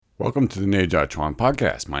Welcome to the I-Ching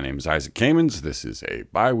podcast. My name is Isaac Kamens. This is a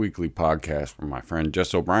bi-weekly podcast where my friend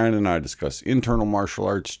Jess O'Brien and I discuss internal martial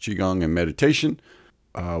arts, Qigong, and meditation.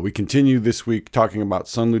 We continue this week talking about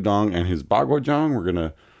Sun Lutang and his Bagua Zhang. We're going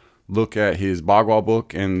to look at his Bagua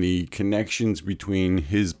book and the connections between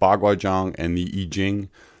his Bagua Zhang and the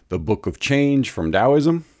I-Ching, the Book of Change from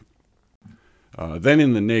Taoism. Then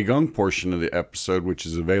in the Neigong portion of the episode, which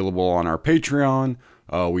is available on our Patreon,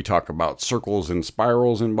 we talk about circles and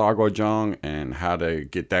spirals in Bagua Zhang and how to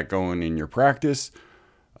get that going in your practice.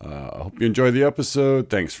 I hope you enjoy the episode.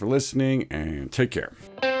 Thanks for listening and take care.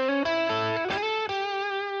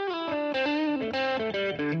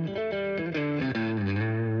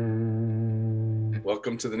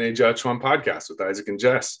 Welcome to the I-Ching podcast with Isaac and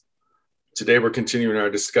Jess. Today we're continuing our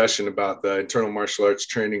discussion about the internal martial arts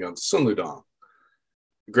training of Sun Lutang,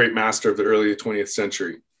 a great master of the early 20th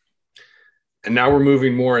century. And now we're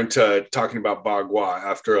moving more into talking about Bagua.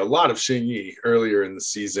 After a lot of Xingyi earlier in the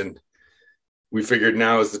season, we figured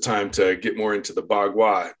now is the time to get more into the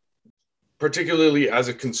Bagua, particularly as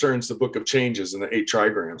it concerns the Book of Changes and the 8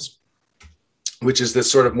 trigrams, which is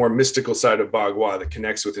this sort of more mystical side of Bagua that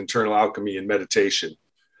connects with internal alchemy and meditation.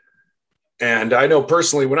 And I know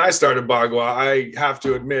personally, when I started Bagua, I have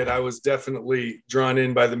to admit, I was definitely drawn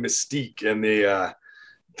in by the mystique and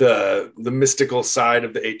the mystical side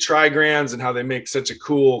of the 8 trigrams and how they make such a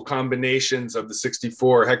cool combinations of the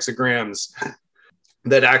 64 hexagrams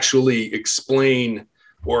that actually explain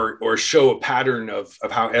or show a pattern of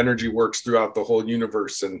how energy works throughout the whole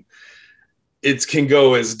universe. And it can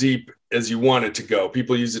go as deep as you want it to go.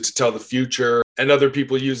 People use it to tell the future, and other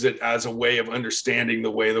people use it as a way of understanding the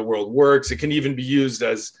way the world works. It can even be used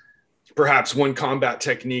as perhaps one combat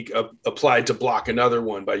technique applied to block another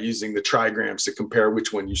one by using the trigrams to compare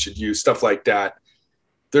which one you should use, stuff like that.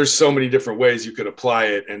 There's so many different ways you could apply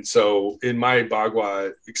it. And so in my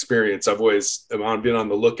Bagua experience, I've always been on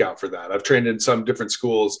the lookout for that. I've trained in some different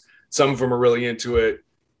schools. Some of them are really into it.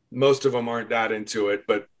 Most of them aren't that into it,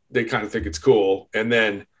 but they kind of think it's cool. And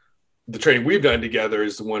then the training we've done together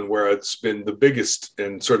is the one where it's been the biggest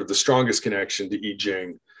and sort of the strongest connection to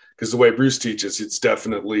I-Ching, because the way Bruce teaches, it's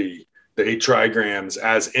definitely the 8 trigrams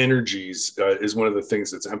as energies is one of the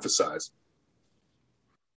things that's emphasized.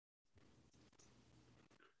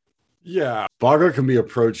 Yeah, Bagua can be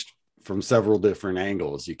approached from several different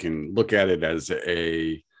angles. You can look at it as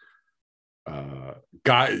a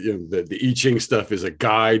guide. The I-Ching stuff is a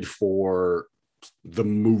guide for the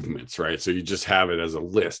movements, right? So you just have it as a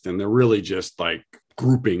list, and they're really just like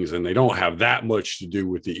groupings, and they don't have that much to do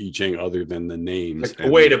with the I-Ching other than the names. Like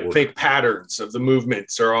a way to think patterns of the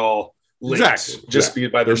movements are all linked, exactly, just be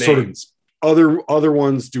by the There's names. Sort of other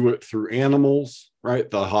ones do it through animals, right?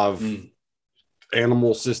 They'll have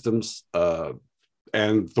animal systems,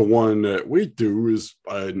 and the one that we do is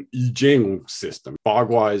an I-Ching system.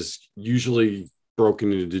 Bagua is usually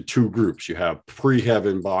broken into 2 groups. You have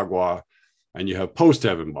pre-heaven Bagua and you have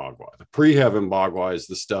post-heaven Bagua. The pre-heaven Bagua is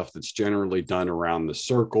the stuff that's generally done around the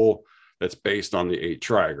circle that's based on the 8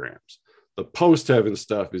 trigrams. The post-heaven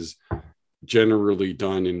stuff is generally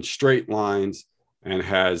done in straight lines and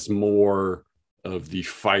has more of the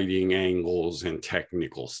fighting angles and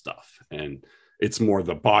technical stuff. And it's more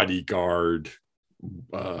the bodyguard,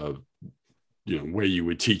 way you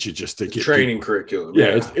would teach it just to get training people. Curriculum.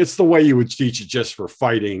 Yeah. It's the way you would teach it just for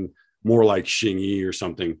fighting, more like Xingyi or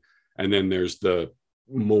something. And then there's the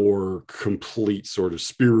more complete sort of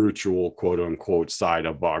spiritual, quote unquote, side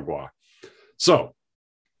of Bagua. So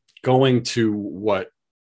going to what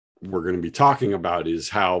we're going to be talking about is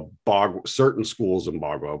how certain schools in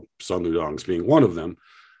Bagua, Sun Lutang's being one of them,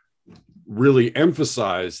 really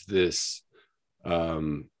emphasize this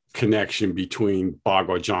connection between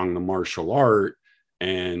Bagua Zhang, the martial art,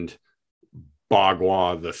 and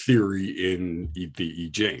Bagua, the theory in the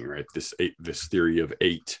I-Ching, right? This theory of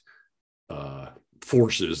 8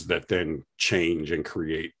 forces that then change and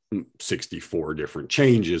create 64 different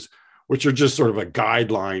changes, which are just sort of a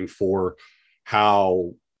guideline for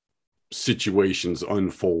how situations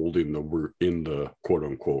unfold in the quote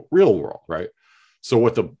unquote real world, right? So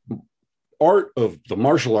what the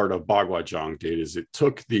martial art of Bagua Zhang did is it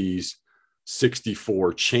took these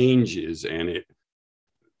 64 changes and it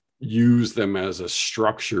used them as a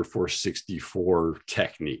structure for 64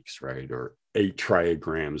 techniques, right? Or 8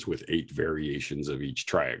 trigrams with 8 variations of each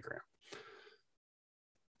trigram.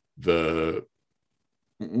 The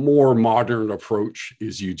more modern approach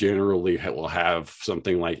is you generally will have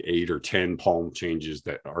something like 8 or 10 palm changes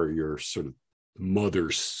that are your sort of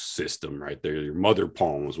mother system, right? They're your mother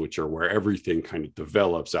palms, which are where everything kind of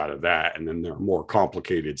develops out of that. And then there are more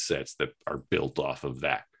complicated sets that are built off of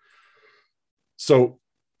that. So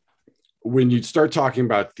when you start talking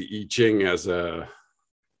about the I-Ching as a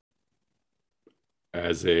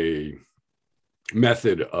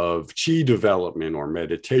method of qi development or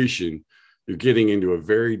meditation, you're getting into a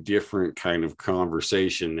very different kind of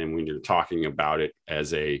conversation than when you're talking about it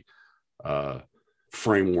as a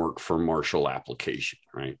framework for martial application,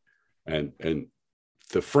 right? And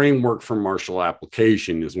the framework for martial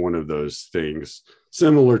application is one of those things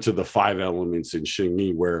similar to the 5 elements in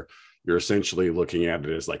Xingyi, where you're essentially looking at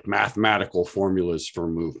it as like mathematical formulas for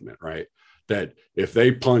movement, right? That if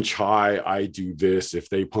they punch high, I do this. If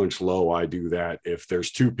they punch low, I do that. If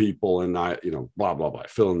there's 2 people and I, blah, blah, blah,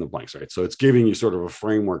 fill in the blanks, right? So it's giving you sort of a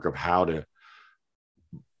framework of how to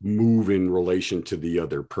move in relation to the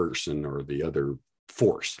other person or the other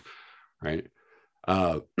force, right?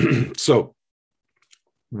 So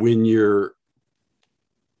when you're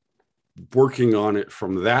working on it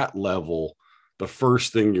from that level, the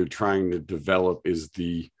first thing you're trying to develop is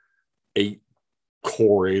the 8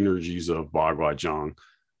 core energies of Bagua Zhang,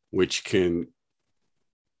 which can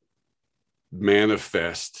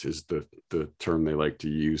manifest, is the term they like to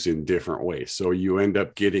use, in different ways. So you end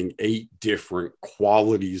up getting 8 different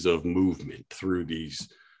qualities of movement through these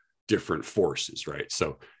different forces, right?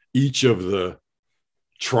 So each of the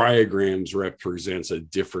trigrams represents a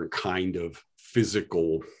different kind of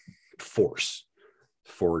physical force.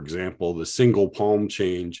 For example, the single palm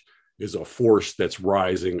change is a force that's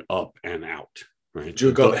rising up and out, right?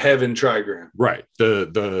 You call the heaven trigram. Right.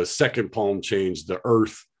 The second palm change, the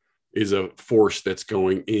earth, is a force that's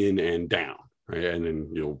going in and down, right? And then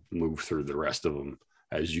you'll move through the rest of them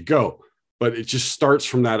as you go. But it just starts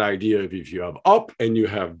from that idea of if you have up and you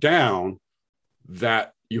have down,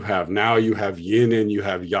 that you have yin and you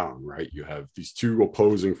have yang, right? You have these 2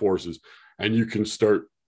 opposing forces, and you can start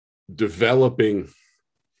developing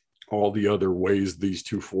all the other ways these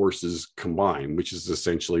 2 forces combine, which is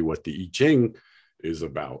essentially what the I-Ching is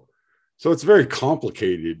about. So it's a very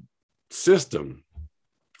complicated system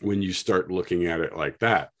when you start looking at it like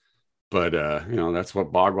that. But that's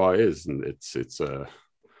what Bagua is, and it's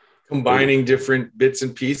combining different bits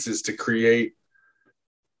and pieces to create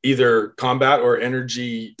either combat or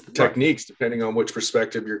energy techniques, depending on which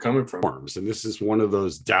perspective you're coming from. And this is one of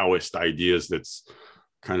those Taoist ideas that's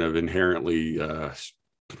kind of inherently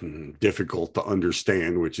difficult to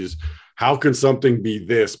understand, which is how can something be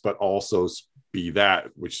this but also be that,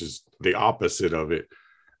 which is the opposite of it.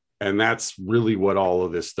 And that's really what all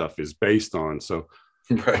of this stuff is based on. So,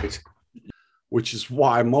 right. Which is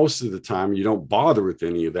why most of the time you don't bother with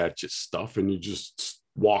any of that just stuff, and you just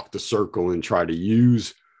walk the circle and try to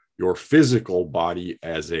use your physical body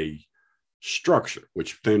as a structure,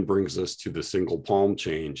 which then brings us to the single palm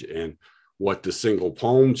change. And what the single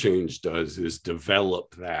palm change does is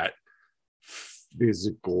develop that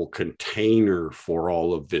physical container for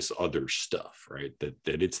all of this other stuff, right?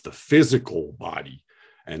 That it's the physical body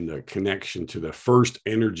and the connection to the first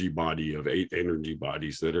energy body of 8 energy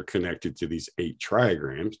bodies that are connected to these 8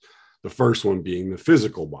 trigrams, the first one being the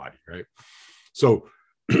physical body, right? So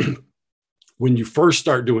when you first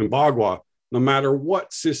start doing Bagua, no matter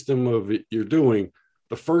what system of it you're doing,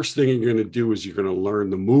 the first thing you're going to do is you're going to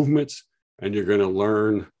learn the movements, and you're going to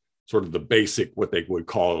learn sort of the basic, what they would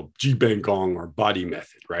call Jiben Gong or body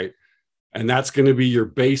method, right? And that's going to be your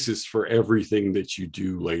basis for everything that you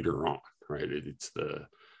do later on, right? It's the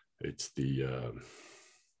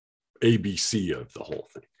ABC of the whole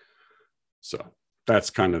thing. So that's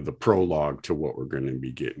kind of the prologue to what we're going to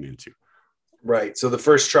be getting into. Right. So the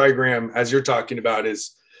first trigram, as you're talking about,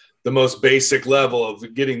 is the most basic level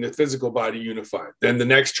of getting the physical body unified. Then the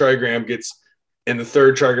next trigram gets, and the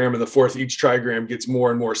third trigram and the fourth, each trigram gets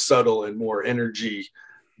more and more subtle and more energy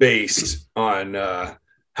based on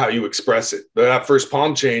how you express it. But that first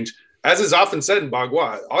palm change, as is often said in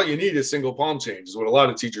Bagua, all you need is single palm change, is what a lot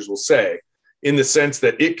of teachers will say, in the sense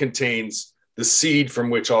that it contains the seed from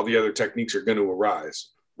which all the other techniques are going to arise.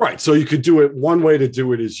 Right. So you could do it. One way to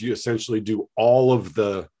do it is you essentially do all of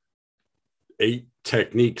the 8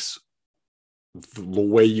 techniques the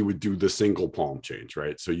way you would do the single palm change,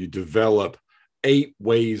 right? So you develop 8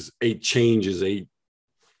 ways, 8 changes, 8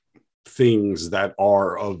 things that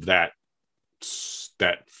are of that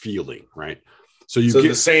feeling, right? So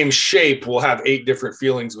the same shape will have 8 different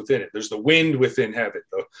feelings within it. There's the wind within heaven,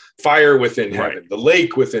 the fire within heaven, the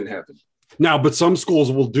lake within heaven. Now, but some schools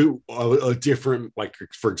will do a different, like,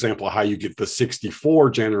 for example, how you get the 64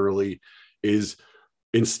 generally is,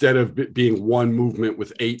 instead of being one movement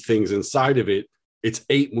with 8 things inside of it, it's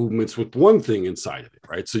 8 movements with one thing inside of it,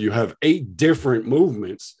 right? So you have 8 different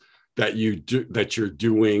movements that you're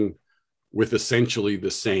doing with essentially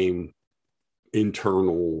the same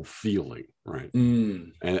internal feeling, right?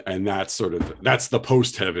 Mm. And that's that's the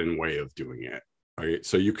post-heaven way of doing it, right?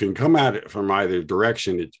 So you can come at it from either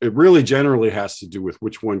direction. It really generally has to do with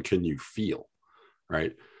which one can you feel,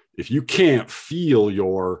 right? If you can't feel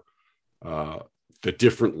the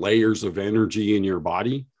different layers of energy in your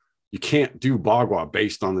body, you can't do Bagua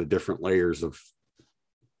based on the different layers of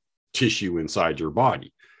tissue inside your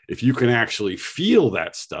body. If you can actually feel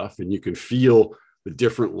that stuff, and you can feel the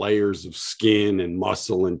different layers of skin and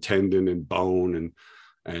muscle and tendon and bone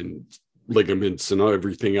and ligaments and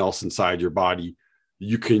everything else inside your body,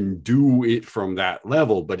 you can do it from that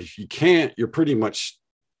level. But if you can't, you're pretty much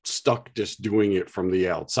stuck just doing it from the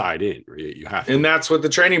outside in. You have to. And that's what the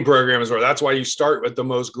training program is for. That's why you start with the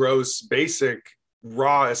most gross, basic,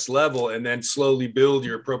 rawest level, and then slowly build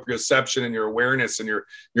your proprioception and your awareness and your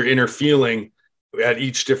inner feeling at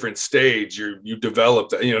each different stage. You develop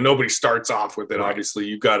that. Nobody starts off with it. Right. Obviously,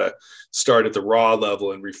 you've got to start at the raw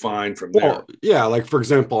level and refine from there. Yeah, like for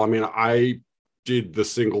example, I did the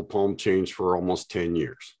single palm change for almost 10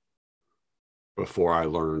 years before I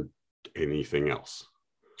learned anything else.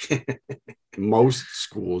 Most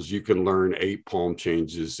schools, you can learn 8 palm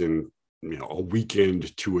changes in a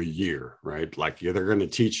weekend to a year, right? Like they're going to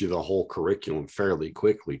teach you the whole curriculum fairly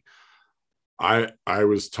quickly. I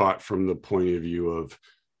was taught from the point of view of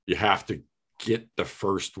you have to get the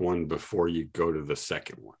first one before you go to the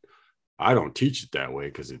second one. I don't teach it that way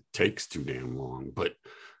because it takes too damn long, but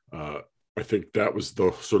I think that was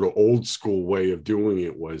the sort of old school way of doing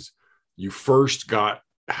it. Was you first got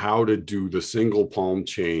how to do the single palm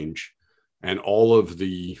change and all of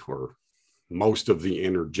or most of the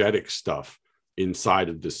energetic stuff inside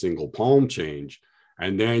of the single palm change.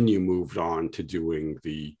 And then you moved on to doing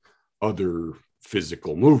the other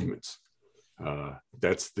physical movements.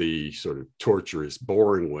 That's the sort of torturous,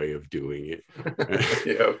 boring way of doing it.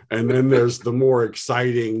 Yep. And then there's the more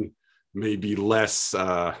exciting, maybe less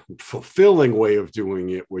fulfilling way of doing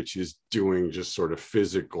it, which is doing just sort of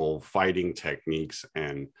physical fighting techniques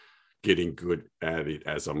and getting good at it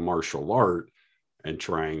as a martial art and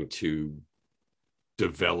trying to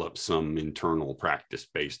develop some internal practice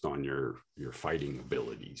based on your fighting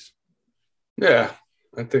abilities. Yeah,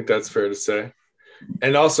 I think that's fair to say.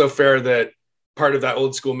 And also fair that part of that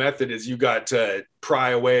old school method is you got to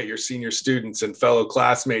pry away at your senior students and fellow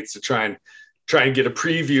classmates to try and get a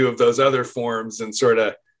preview of those other forms and sort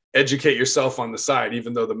of educate yourself on the side,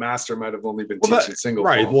 even though the master might have only been teaching single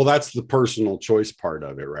right palm. Well, that's the personal choice part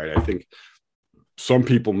of it, right? I think some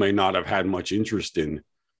people may not have had much interest in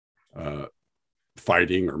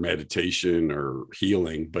fighting or meditation or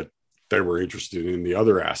healing, but they were interested in the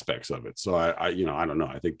other aspects of it. So I don't know.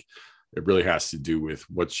 I think it really has to do with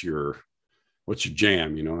what's your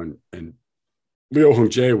jam, and Liu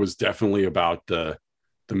Hongjie was definitely about the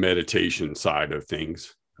meditation side of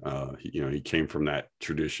things. He came from that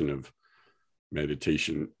tradition of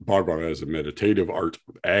meditation, Bagua as a meditative art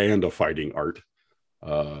and a fighting art.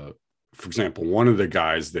 For example, one of the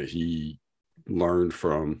guys that he learned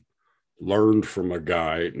from a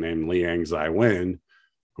guy named Liang Zaiwen,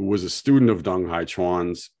 who was a student of Deng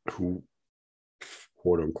Haichuan's, who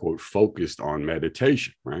quote unquote focused on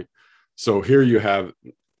meditation, right? So here you have,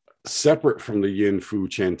 separate from the Yin Fu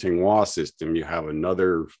Chanting Hua system, you have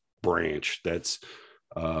another branch that's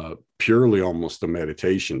purely almost a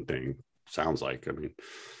meditation thing, sounds like.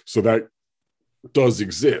 So that does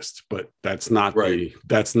exist, but that's not right.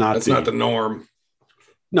 That's not the norm.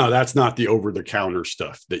 No, that's not the over-the-counter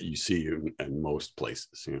stuff that you see in most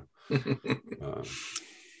places,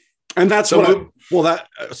 and that's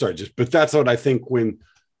but that's what I think when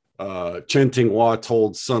Chen Tinghua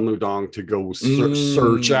told Sun Ludong to go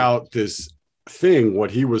search out this thing,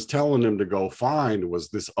 what he was telling him to go find was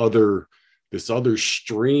this other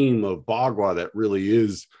stream of Bagua that really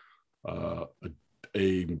is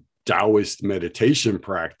a Taoist meditation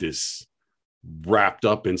practice wrapped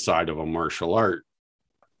up inside of a martial art.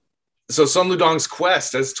 So Sun Ludong's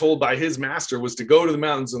quest, as told by his master, was to go to the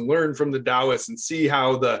mountains and learn from the Taoists and see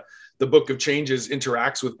how the Book of Changes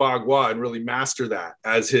interacts with Bagua and really master that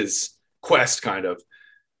as his quest, kind of.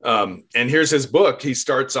 And here's his book. He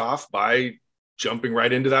starts off by jumping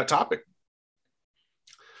right into that topic.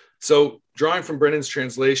 So drawing from Brennan's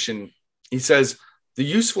translation, he says, the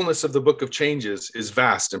usefulness of the Book of Changes is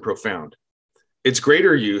vast and profound. Its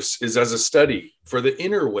greater use is as a study for the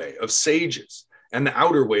inner way of sages and the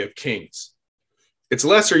outer way of kings. Its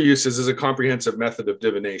lesser uses as a comprehensive method of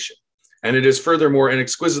divination, and it is furthermore an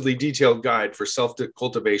exquisitely detailed guide for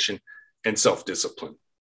self-cultivation and self-discipline.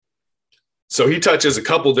 So he touches a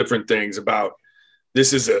couple different things about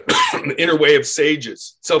this is an inner way of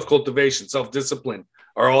sages, self-cultivation, self-discipline,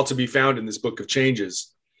 are all to be found in this book of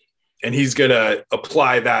changes. And he's going to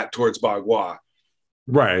apply that towards Bagua.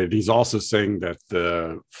 Right. He's also saying that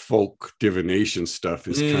the folk divination stuff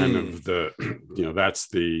is kind of the, that's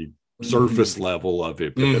the surface level of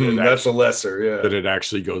it. But that's a lesser, yeah. That it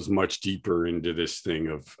actually goes much deeper into this thing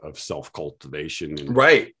of self-cultivation.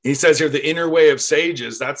 Right. He says here, the inner way of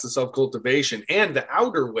sages, that's the self-cultivation, and the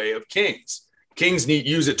outer way of kings. Kings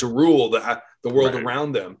use it to rule the world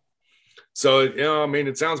around them. So,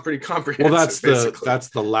 it sounds pretty comprehensive. Well, that's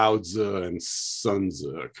the Lao Tzu and Sun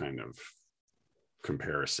Tzu kind of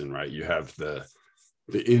comparison, right? You have the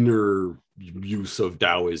inner use of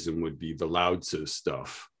Taoism would be the Lao Tzu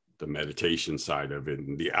stuff, the meditation side of it,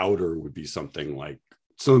 and the outer would be something like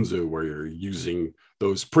Sun Tzu, where you're using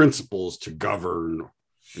those principles to govern,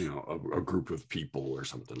 a group of people or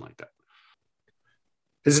something like that.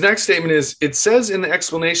 His next statement is, it says in the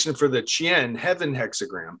explanation for the Qian heaven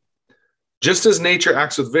hexagram, just as nature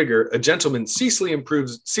acts with vigor, a gentleman ceaselessly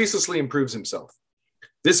improves himself.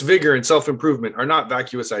 This vigor and self-improvement are not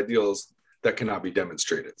vacuous ideals that cannot be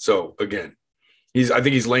demonstrated. So again, I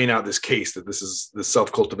think he's laying out this case that the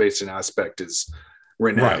self-cultivation aspect is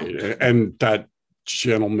renowned. Right. And that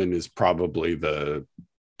gentleman is probably the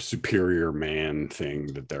superior man thing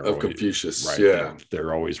that they're always, Confucius. Right. Yeah.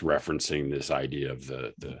 They're always referencing this idea of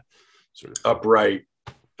the sort of upright,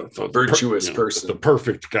 virtuous person, the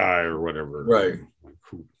perfect guy or whatever. Right.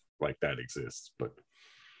 Who like that exists. But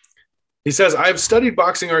he says, I have studied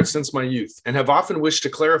boxing arts since my youth and have often wished to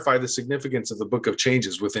clarify the significance of the Book of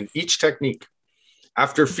Changes within each technique.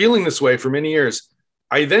 After feeling this way for many years,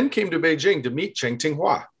 I then came to Beijing to meet Cheng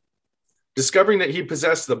Tinghua. Discovering that he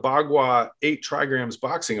possessed the Bagua 8 trigrams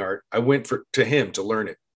boxing art, I went to him to learn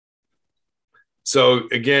it. So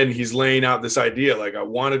again, he's laying out this idea, like I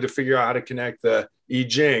wanted to figure out how to connect the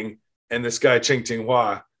I-Ching, and this guy Cheng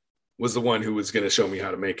Tinghua was the one who was going to show me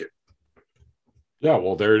how to make it. Yeah,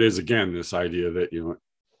 well, there it is again, this idea that,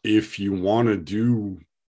 if you want to do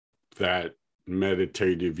that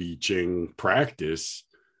meditative I-Ching practice,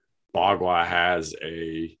 Bagua has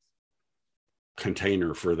a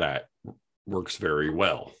container for that. Works very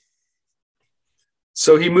well.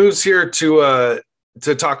 So he moves here to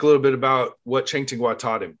talk a little bit about what Cheng Tinghua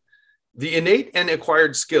taught him. The innate and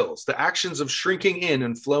acquired skills, the actions of shrinking in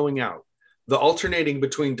and flowing out, the alternating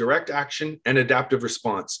between direct action and adaptive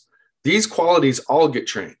response, these qualities all get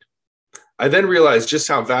trained. I then realized just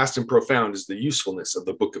how vast and profound is the usefulness of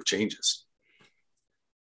the Book of Changes.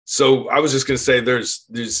 So I was just going to say there's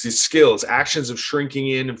these skills, actions of shrinking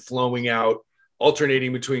in and flowing out,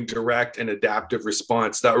 alternating between direct and adaptive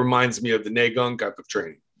response. That reminds me of the Neigong type of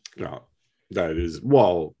training. Yeah, that is,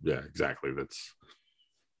 well, yeah, exactly. That's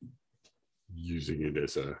using it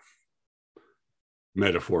as a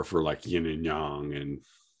metaphor for like yin and yang and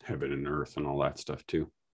heaven and earth and all that stuff too.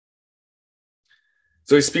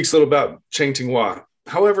 So he speaks a little about Cheng Tinghua.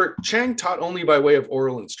 However, Chang taught only by way of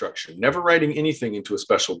oral instruction, never writing anything into a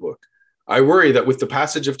special book. I worry that with the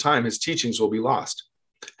passage of time, his teachings will be lost.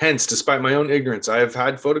 Hence, despite my own ignorance, I have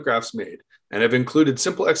had photographs made and have included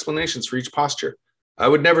simple explanations for each posture. I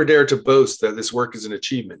would never dare to boast that this work is an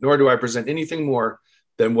achievement, nor do I present anything more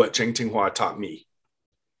than what Cheng Tinghua taught me.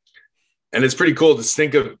 And it's pretty cool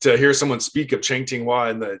to hear someone speak of Cheng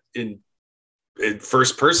Tinghua in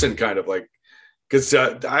first person, kind of like, because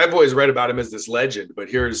I've always read about him as this legend, but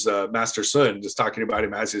here's Master Sun just talking about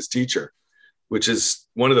him as his teacher, which is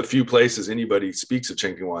one of the few places anybody speaks of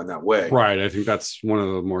Cheng Tinghua in that way. Right. I think that's one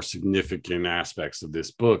of the more significant aspects of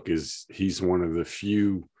this book is he's one of the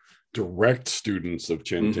few direct students of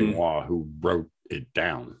Cheng Tinghua who wrote it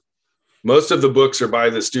down. Most of the books are by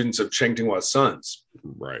the students of Cheng Tinghua's sons.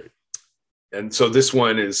 Right. And so this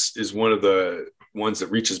one is one of the ones that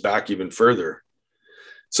reaches back even further.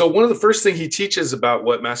 So one of the first things he teaches about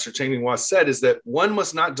what Master Cheng Tinghua said is that one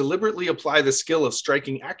must not deliberately apply the skill of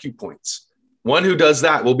striking acupoints. One who does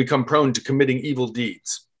that will become prone to committing evil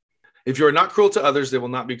deeds. If you are not cruel to others, they will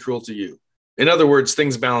not be cruel to you. In other words,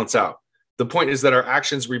 things balance out. The point is that our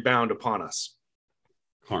actions rebound upon us.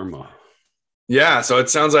 Karma. Yeah, so it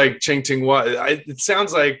sounds like Cheng Tinghua, it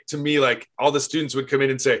sounds like to me like all the students would come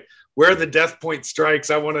in and say, where are the death point strikes?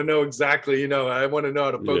 I want to know exactly, I want to know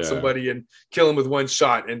how to poke somebody and kill him with one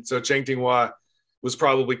shot. And so Cheng Tinghua was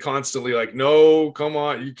probably constantly like, no, come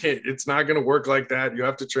on, you can't, it's not going to work like that. You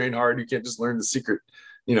have to train hard. You can't just learn the secret,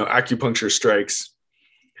 acupuncture strikes.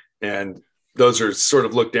 And those are sort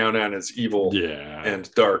of looked down on as evil and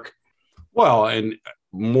dark. Well, and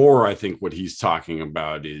more, I think what he's talking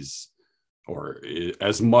about is, or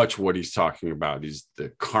as much what he's talking about is the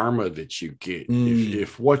karma that you get.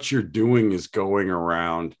 If what you're doing is going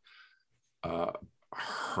around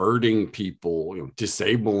hurting people,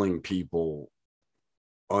 disabling people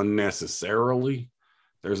unnecessarily,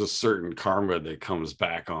 there's a certain karma that comes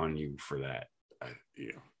back on you for that.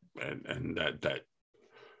 And that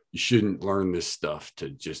you shouldn't learn this stuff to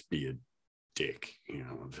just be a dick,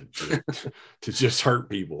 to just hurt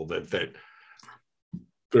people. That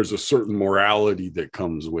there's a certain morality that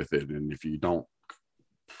comes with it, and if you don't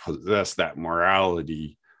possess that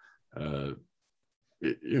morality, it'll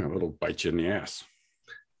bite you in the ass.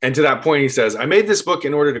 And to that point, he says, I made this book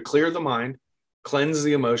in order to clear the mind, cleanse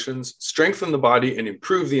the emotions, strengthen the body, and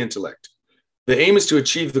improve the intellect. The aim is to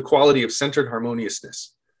achieve the quality of centered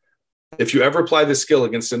harmoniousness. If you ever apply this skill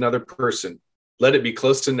against another person, let it be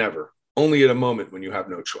close to never, only at a moment when you have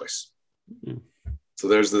no choice. Mm-hmm. So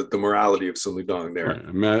there's the morality of Sun Dong there. Right.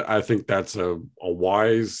 I mean, I think that's a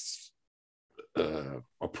wise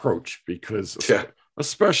approach, because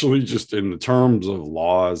especially just in the terms of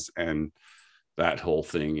laws and that whole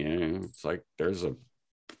thing, it's like there's a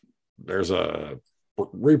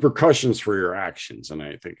repercussions for your actions, and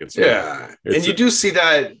I think it's and you do see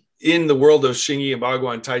that in the world of Xingyi and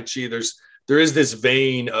Bagua and Tai Chi. There is this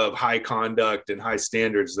vein of high conduct and high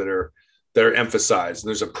standards that are emphasized. And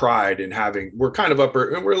there's a pride in having, we're kind of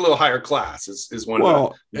upper, and we're a little higher class is one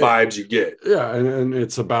of the vibes you get. Yeah. And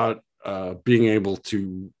it's about being able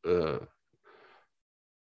to,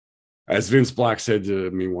 as Vince Black said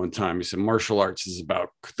to me one time, he said, martial arts is about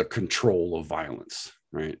the control of violence,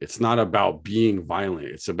 right? It's not about being violent.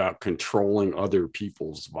 It's about controlling other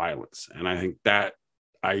people's violence. And I think that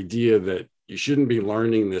idea that you shouldn't be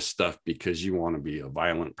learning this stuff because you want to be a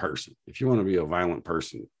violent person. If you want to be a violent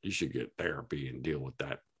person, you should get therapy and deal with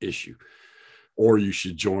that issue. Or you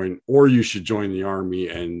should join the army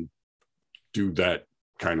and do that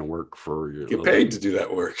kind of work for your get paid to do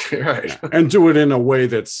that work. Right. Yeah. And do it in a way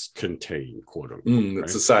that's contained, quote unquote. Right?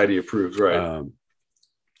 Society approved, right.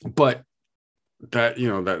 But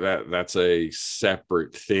that that's a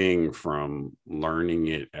separate thing from learning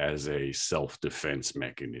it as a self-defense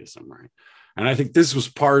mechanism, right? And I think this was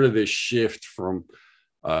part of this shift from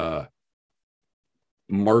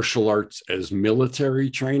martial arts as military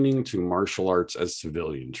training to martial arts as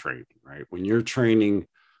civilian training, right? When you're training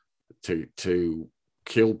to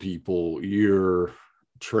kill people, you're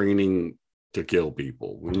training to kill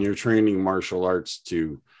people. When you're training martial arts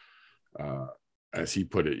to as he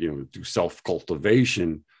put it, do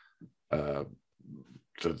self-cultivation,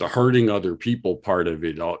 the hurting other people part of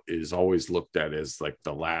it is always looked at as like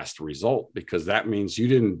the last result, because that means you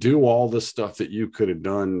didn't do all the stuff that you could have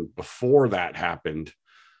done before that happened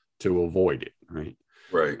to avoid it, right?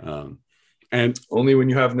 Right. And only when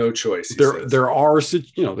you have no choice. There are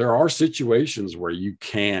situations where you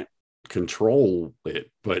can't control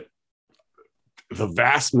it, but the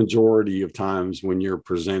vast majority of times when you're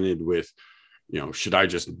presented with, should I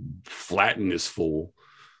just flatten this fool?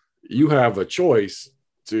 You have a choice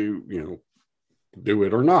to, do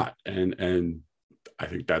it or not. And I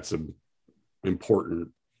think that's an important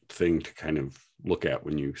thing to kind of look at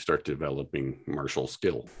when you start developing martial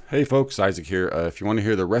skill. Hey folks, Isaac here. If you want to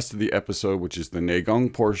hear the rest of the episode, which is the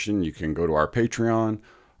Neigong portion, you can go to our Patreon.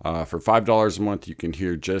 For $5 a month, you can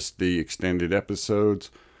hear just the extended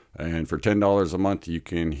episodes. And for $10 a month, you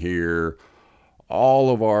can hear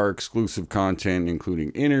all of our exclusive content,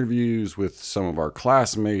 including interviews with some of our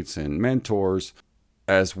classmates and mentors,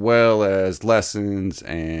 as well as lessons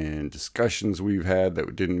and discussions we've had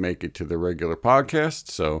that didn't make it to the regular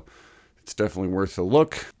podcast. So it's definitely worth a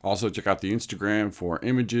look. Also, check out the Instagram for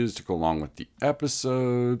images to go along with the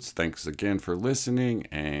episodes. Thanks again for listening,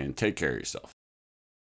 and take care of yourself.